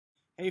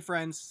Hey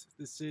friends,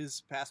 this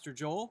is Pastor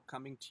Joel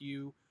coming to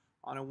you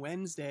on a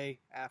Wednesday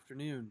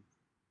afternoon.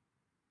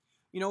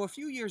 A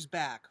few years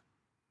back,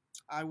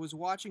 I was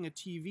watching a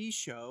TV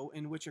show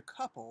in which a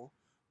couple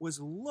was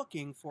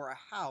looking for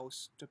a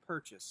house to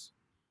purchase.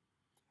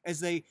 As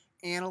they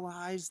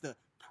analyzed the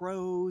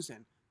pros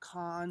and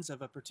cons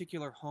of a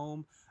particular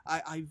home,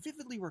 I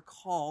vividly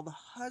recall the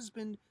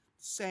husband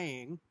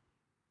saying,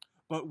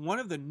 "But one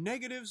of the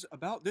negatives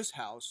about this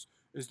house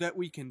is that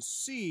we can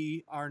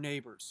see our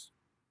neighbors."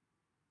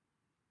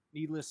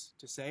 Needless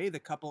to say,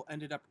 the couple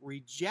ended up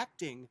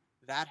rejecting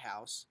that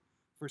house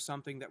for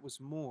something that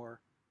was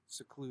more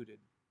secluded.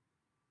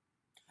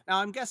 Now,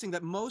 I'm guessing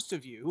that most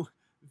of you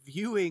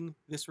viewing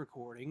this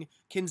recording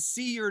can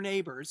see your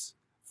neighbors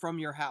from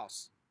your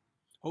house.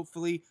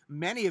 Hopefully,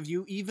 many of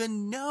you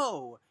even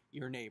know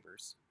your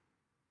neighbors.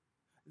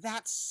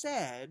 That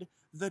said,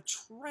 the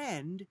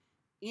trend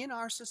in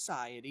our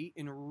society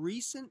in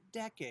recent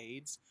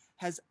decades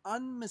has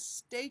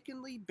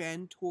unmistakably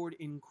been toward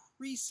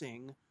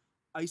increasing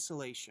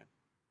isolation.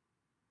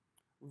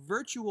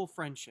 Virtual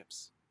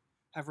friendships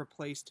have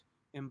replaced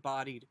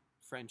embodied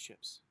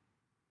friendships.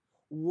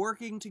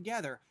 Working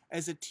together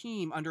as a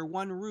team under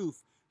one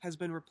roof has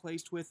been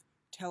replaced with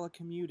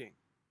telecommuting.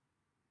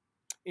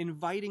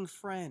 Inviting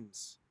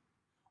friends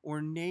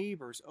or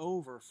neighbors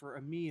over for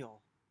a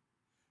meal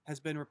has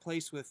been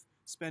replaced with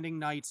spending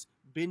nights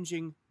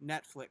binging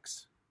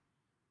Netflix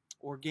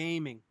or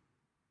gaming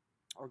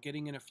or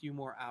getting in a few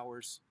more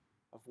hours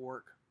of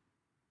work.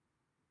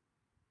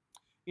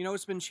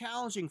 It's been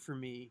challenging for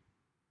me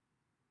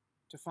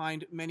to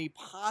find many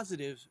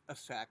positive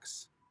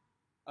effects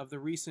of the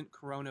recent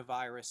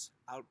coronavirus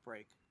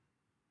outbreak.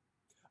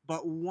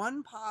 But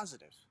one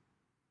positive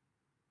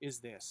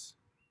is this: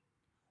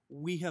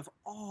 we have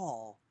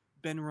all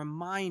been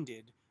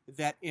reminded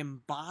that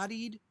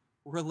embodied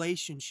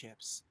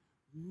relationships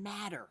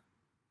matter.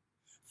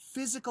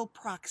 Physical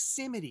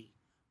proximity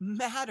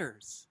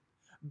matters.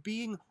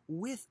 Being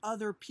with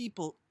other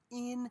people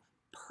in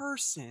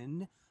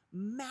person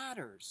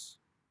matters.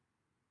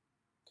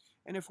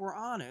 And if we're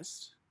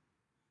honest,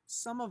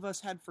 some of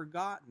us had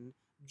forgotten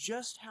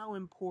just how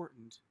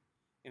important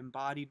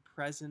embodied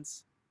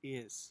presence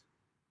is,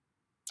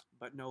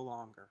 but no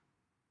longer.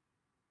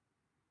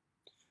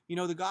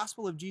 The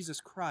gospel of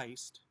Jesus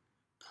Christ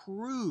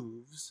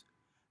proves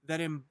that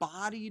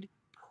embodied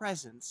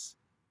presence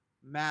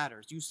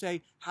matters. You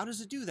say, how does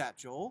it do that,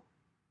 Joel?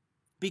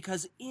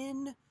 Because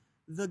in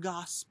the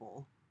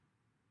gospel,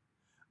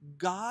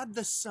 God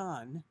the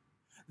Son,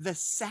 the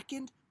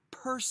second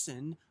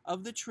person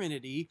of the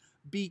Trinity,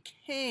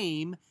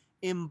 became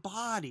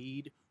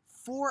embodied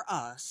for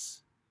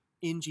us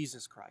in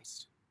Jesus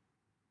Christ.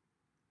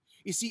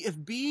 You see,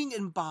 if being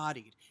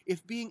embodied,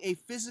 if being a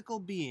physical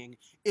being,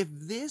 if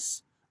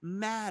this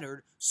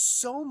mattered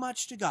so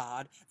much to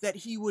God that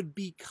he would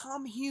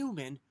become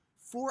human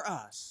for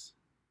us,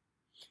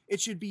 it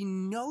should be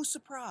no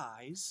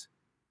surprise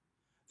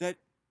that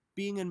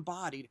being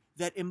embodied,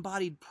 that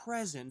embodied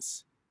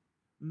presence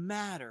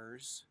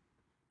matters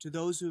to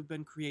those who have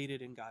been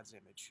created in God's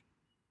image.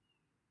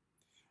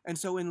 And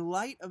so in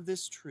light of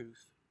this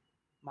truth,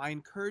 my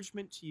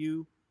encouragement to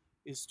you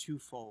is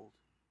twofold.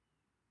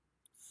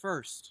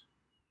 First,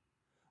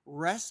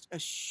 rest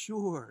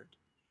assured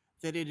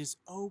that it is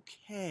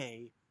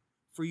okay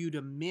for you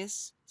to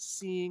miss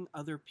seeing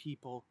other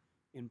people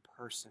in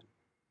person.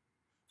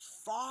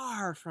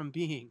 Far from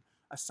being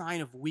a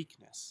sign of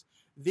weakness,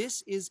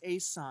 this is a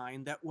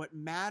sign that what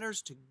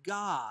matters to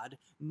God,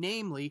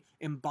 namely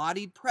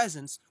embodied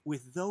presence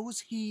with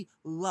those he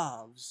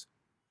loves,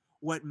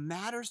 what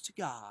matters to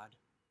God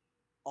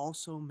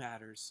also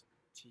matters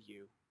to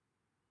you.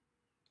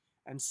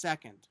 And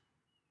second,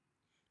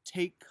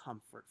 take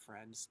comfort,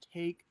 friends,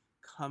 take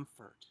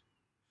comfort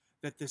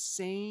that the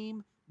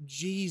same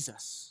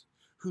Jesus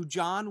who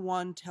John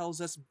 1 tells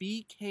us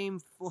became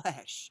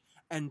flesh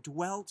and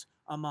dwelt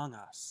among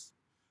us,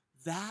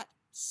 that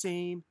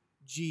same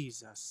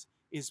Jesus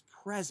is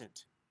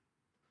present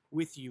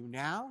with you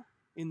now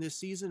in this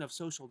season of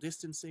social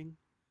distancing,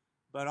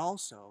 but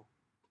also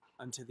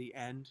unto the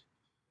end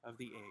of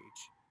the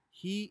age.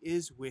 He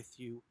is with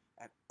you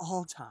at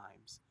all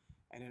times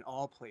and in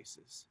all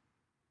places.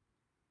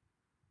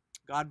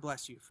 God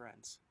bless you,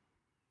 friends.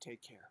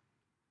 Take care.